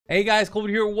Hey guys, Cold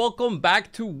here. Welcome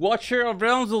back to Watcher of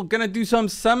Realms. We're gonna do some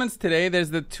summons today. There's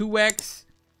the 2x.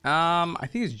 I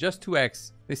think it's just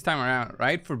 2x this time around,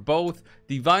 right? For both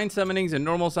divine summonings and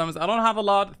normal summons. I don't have a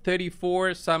lot.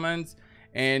 34 summons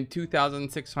and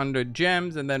 2,600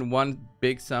 gems, and then one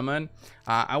big summon.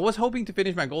 I was hoping to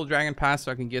finish my gold dragon pass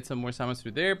so I can get some more summons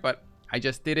through there, but I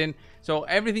just didn't. So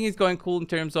everything is going cool in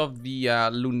terms of the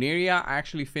Lunaria. I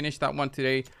actually finished that one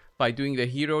today by doing the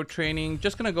hero training.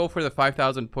 Just gonna go for the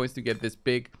 5,000 points to get this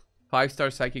big 5-star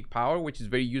psychic power, which is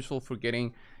very useful for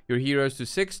getting your heroes to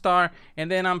 6-star, and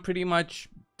then I'm pretty much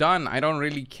done. I don't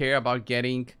really care about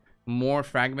getting more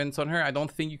fragments on her. I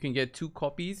don't think you can get 2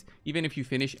 copies even if you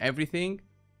finish everything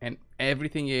and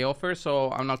everything they offer, so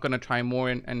I'm not gonna try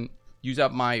more and use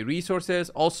up my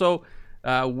resources. Also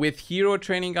with hero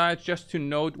training, guys, just to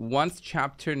note, once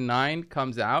chapter 9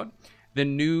 comes out, the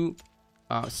new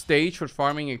stage for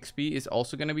farming XP is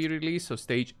also going to be released, so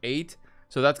stage 8.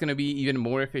 So that's going to be even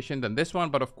more efficient than this one,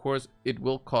 but of course it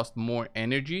will cost more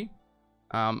energy.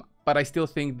 But I still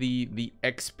think the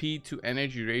XP to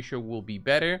energy ratio will be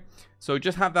better. So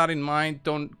just have that in mind.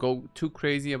 Don't go too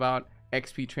crazy about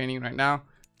XP training right now.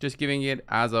 Just giving it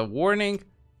as a warning.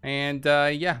 And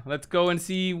yeah, let's go and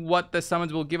see what the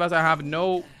summons will give us. I have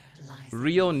no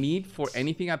real need for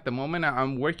anything at the moment.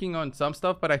 I'm working on some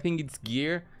stuff, but I think it's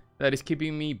gear that is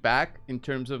keeping me back in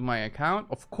terms of my account.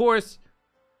 Of course,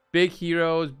 big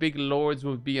heroes, big lords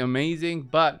would be amazing,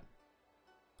 but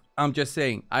I'm just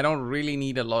saying, I don't really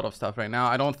need a lot of stuff right now.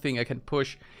 I don't think I can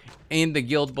push in the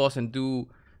guild boss and do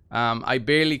I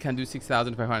barely can do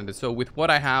 6,500. So with what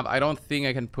I have, I don't think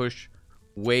I can push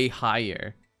way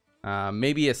higher.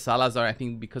 Maybe a Salazar, I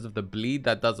think, because of the bleed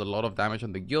that does a lot of damage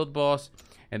on the guild boss,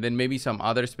 and then maybe some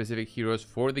other specific heroes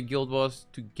for the guild boss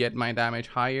to get my damage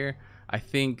higher. I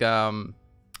think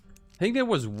there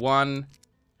was one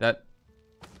that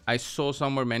I saw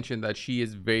somewhere mentioned that she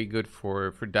is very good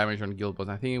for damage on guild boss.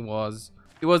 I think it was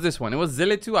this one. It was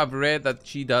Zillitu. I've read that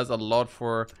she does a lot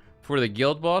for the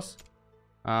guild boss.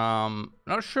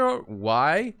 Not sure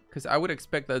why, because I would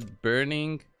expect that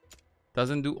burning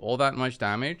doesn't do all that much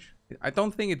damage. I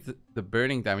don't think it's the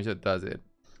burning damage that does it.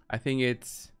 I think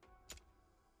it's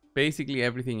basically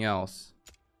everything else.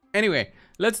 Anyway,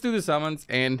 let's do the summons,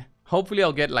 and hopefully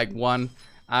I'll get like one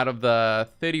out of the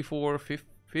 34,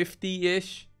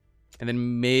 50-ish. And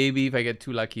then maybe if I get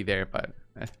too lucky there, but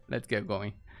let's get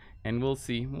going. And we'll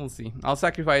see, I'll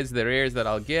sacrifice the rares that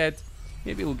I'll get.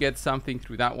 Maybe we'll get something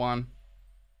through that one.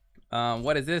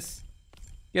 What is this?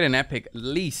 Get an epic at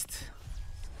least.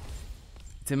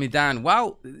 It's a Midan.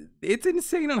 Wow, it's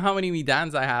insane on how many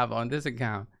Midans I have on this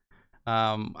account.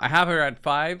 I have her at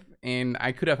 5, and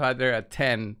I could have had her at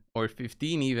 10 or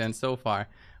 15 even so far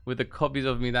with the copies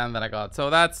of Midan that I got. So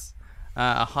that's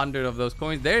 100 of those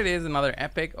coins. There it is, another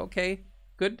epic. Okay,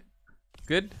 good.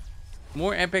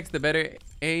 More epics, the better.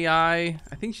 AI,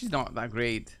 I think she's not that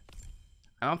great.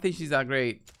 I don't think she's that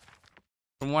great.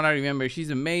 From what I remember, she's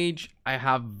a mage. I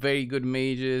have very good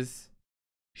mages.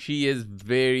 She is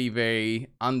very, very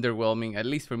underwhelming. At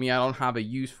least for me, I don't have a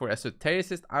use for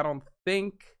esotericist, I don't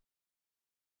think.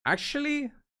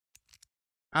 Actually,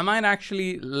 I might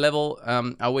actually level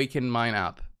awaken mine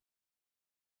up,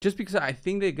 just because I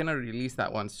think they're gonna release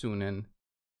that one soon, and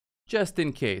just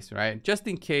in case, right? Just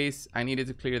in case I needed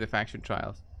to clear the faction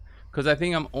trials, because I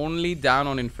think I'm only down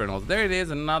on infernals. There it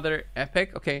is, another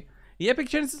epic. Okay, the epic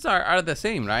chances are the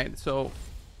same, right? So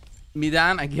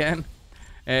Midan again.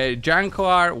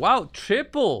 Jankoar, wow,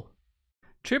 triple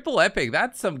epic.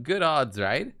 That's some good odds,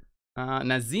 right?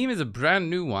 Nazim is a brand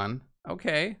new one.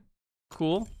 Okay,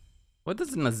 cool. What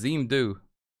does Nazim do?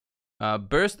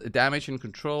 Burst damage and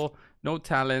control, no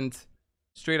talent,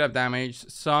 straight up damage.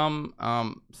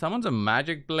 Someone's a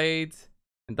magic blade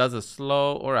and does a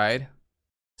slow. All right,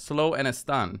 slow and a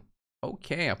stun.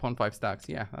 Okay, upon 5 stacks.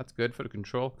 Yeah, that's good for the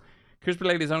control. Curse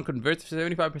Blade is on, converts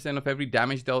 75% of every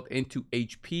damage dealt into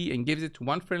HP and gives it to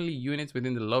 1 friendly units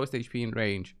within the lowest HP in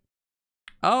range.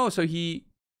 Oh, so he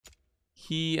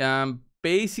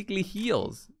basically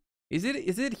heals. Is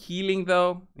it healing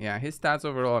though? Yeah, his stats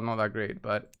overall are not that great,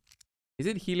 but is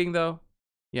it healing though?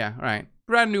 Yeah, all right.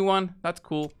 Brand new one. That's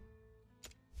cool.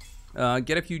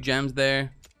 Get a few gems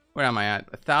there. Where am I at?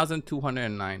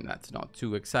 1,209. That's not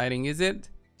too exciting, is it?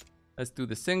 Let's do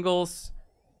the singles.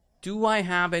 Do I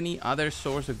have any other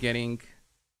source of getting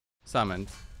summoned?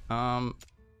 I'll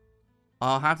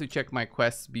have to check my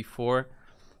quests before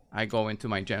I go into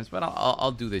my gems, but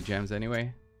I'll do the gems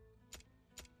anyway.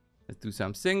 Let's do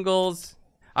some singles.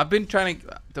 I've been trying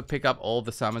to pick up all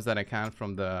the summons that I can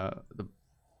from the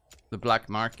black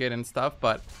market and stuff,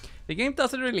 but the game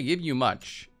doesn't really give you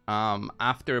much.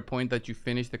 after a point that you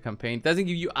finish the campaign. It doesn't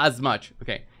give you as much.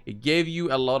 Okay, it gave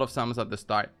you a lot of summons at the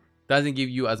start. Doesn't give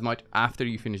you as much after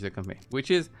you finish the campaign,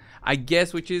 which is, I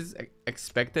guess, which is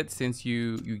expected since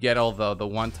you get all the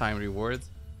one-time rewards.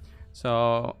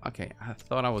 So okay, I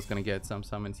thought I was gonna get some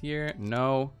summons here.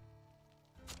 No.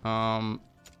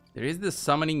 There is the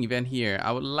summoning event here.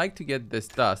 I would like to get this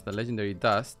dust, the legendary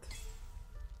dust.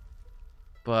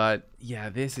 But yeah,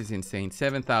 this is insane.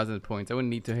 7,000 points. I would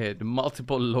need to hit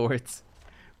multiple lords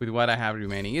with what I have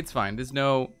remaining. It's fine. There's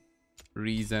no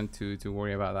reason to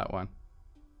worry about that one.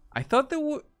 I thought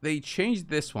they changed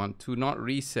this one to not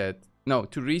reset. No,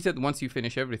 to reset once you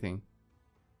finish everything.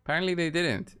 Apparently they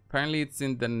didn't. Apparently it's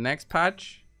in the next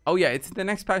patch. Oh yeah, it's the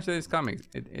next patch that is coming.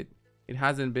 It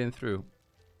hasn't been through.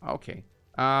 Okay.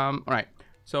 All right.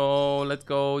 So let's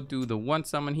go do the one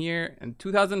summon here, and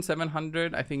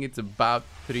 2,700. I think it's about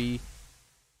three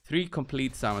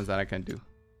complete summons that I can do.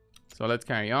 So let's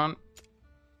carry on.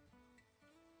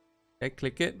 Okay,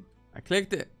 click it. I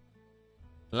clicked it.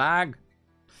 Lag.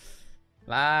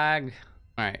 All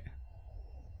right.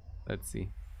 Let's see.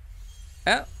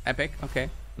 Oh, epic. Okay,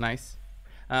 nice.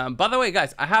 By the way,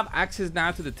 guys, I have access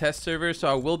now to the test server, so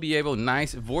I will be able.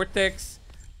 Nice. Vortex.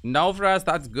 Novras,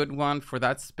 that's good one for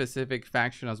that specific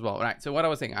faction as well. All right, so what I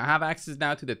was saying, I have access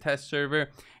now to the test server,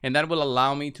 and that will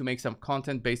allow me to make some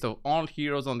content based on all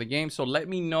heroes on the game. So let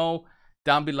me know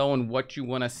down below on what you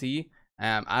want to see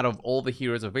out of all the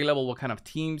heroes available, what kind of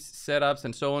teams, setups,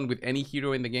 and so on with any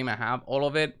hero in the game. I have all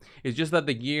of it. It's just that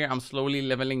the gear, I'm slowly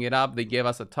leveling it up. They gave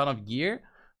us a ton of gear,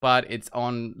 but it's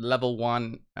on level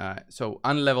 1, so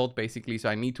unleveled basically. So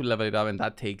I need to level it up, and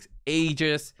that takes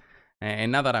ages.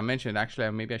 And now that I mentioned, actually,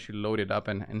 maybe I should load it up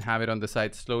and have it on the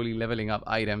side, slowly leveling up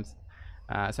items,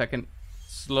 so I can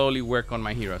slowly work on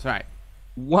my heroes. All right,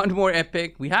 one more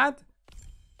epic. We had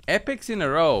epics in a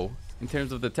row in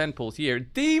terms of the 10 pulls here.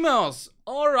 Demos,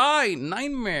 all right,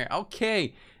 Nightmare.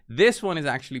 Okay, this one is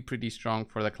actually pretty strong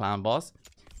for the clan boss.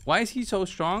 Why is he so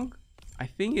strong? I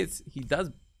think he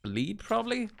does bleed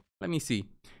probably. Let me see.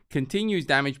 Continuous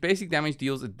damage. Basic damage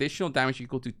deals additional damage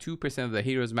equal to 2% of the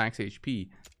hero's max HP.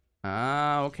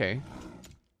 Ah, okay.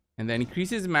 And then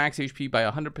increases max HP by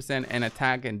 100% and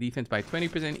attack and defense by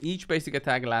 20%. Each basic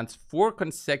attack lands 4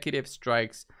 consecutive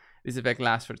strikes. This effect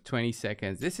lasts for 20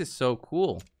 seconds. This is so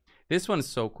cool. This one is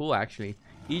so cool, actually.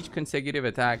 Each consecutive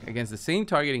attack against the same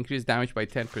target increases damage by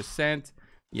 10%.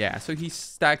 Yeah, so he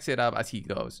stacks it up as he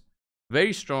goes.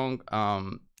 Very strong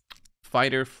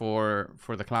fighter for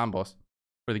the clan boss,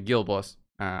 for the guild boss,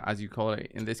 as you call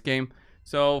it in this game.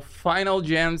 So final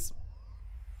gems.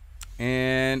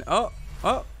 And oh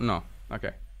no,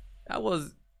 okay, that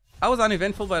was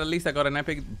uneventful, but at least I got an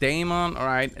epic. Daemon, all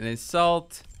right, an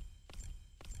insult.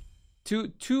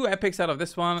 Two epics out of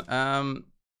this one. I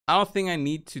don't think I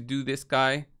need to do this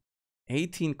guy.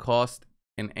 18 cost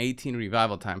and 18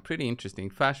 revival time. Pretty interesting.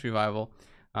 Fast revival.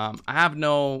 I have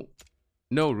no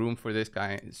room for this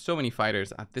guy. So many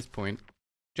fighters at this point,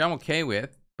 which I'm okay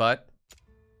with, but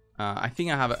I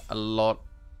think I have a lot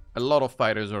of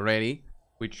fighters already,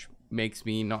 which makes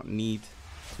me not need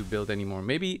to build anymore.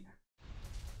 Maybe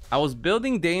I was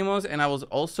building Deimos, and I was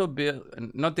also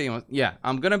not Deimos. Yeah,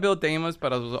 I'm gonna build Deimos,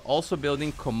 but I was also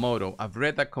building Komodo. I've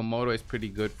read that Komodo is pretty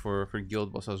good for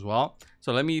guild boss as well.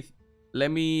 So let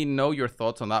me know your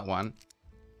thoughts on that one,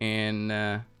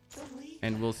 and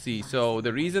we'll see. So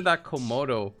the reason that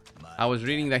Komodo, I was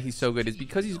reading that he's so good, is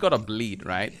because he's got a bleed,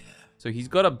 right? So he's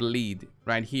got a bleed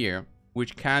right here,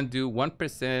 which can do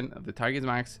 1% of the target's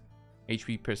max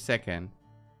HP per second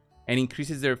and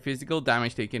increases their physical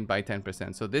damage taken by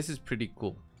 10%. So this is pretty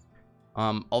cool.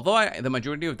 Although the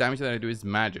majority of damage that I do is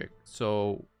magic,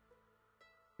 so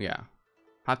yeah,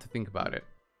 have to think about it.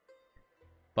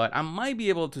 But I might be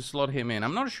able to slot him in.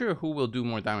 I'm not sure who will do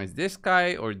more damage, this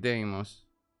guy or Deimos.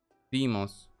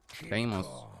 Deimos.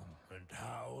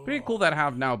 Pretty cool that I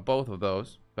have now both of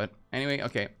those. But anyway,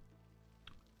 okay,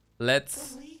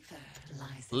 let's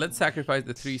sacrifice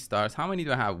the 3 stars. How many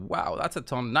do I have? Wow, that's a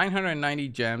ton. 990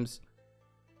 gems.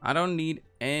 I don't need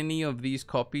any of these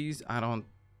copies. I don't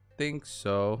think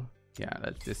so. Yeah,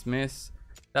 let's dismiss.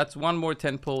 That's one more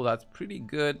 10 pull. That's pretty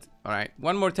good. All right,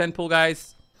 one more 10 pull,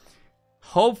 guys.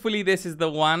 Hopefully this is the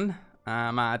one.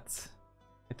 I'm at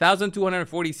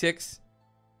 1,246.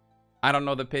 I don't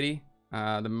know the pity,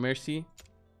 the mercy.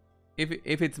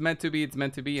 If it's meant to be, it's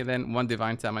meant to be. And then one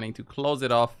divine summoning to close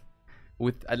it off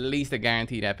with at least a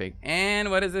guaranteed epic. And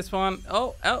what is this one?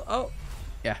 Oh,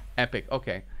 yeah, epic.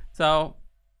 Okay, so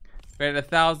we're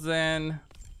at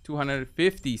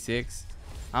 1,256.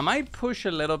 I might push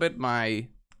a little bit my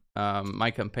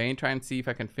my campaign, try and see if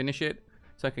I can finish it,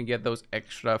 so I can get those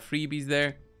extra freebies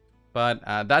there. But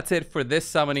that's it for this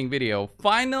summoning video.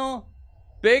 Final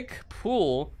big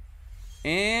pull.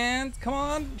 And come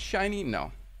on, shiny.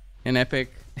 No. An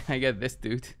epic. I get this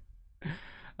dude.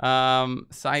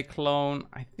 Cyclone.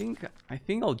 I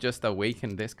think I'll just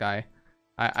awaken this guy.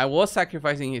 I was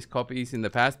sacrificing his copies in the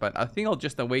past, but I think I'll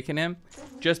just awaken him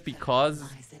just because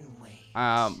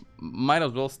might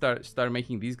as well start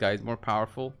making these guys more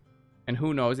powerful. And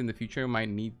who knows, in the future might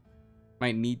need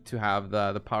to have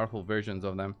the powerful versions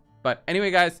of them. But anyway,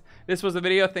 guys, this was the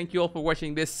video. Thank you all for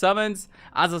watching this summons.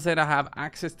 As I said, I have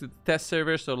access to the test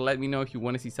server, so let me know if you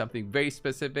want to see something very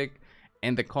specific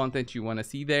and the content you want to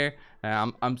see there.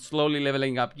 I'm slowly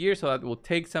leveling up gear, so that will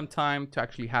take some time to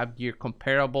actually have gear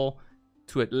comparable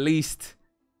to at least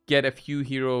get a few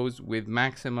heroes with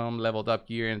maximum leveled up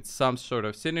gear and some sort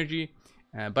of synergy.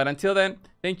 But until then,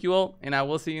 thank you all, and I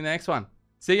will see you in the next one.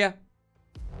 See ya!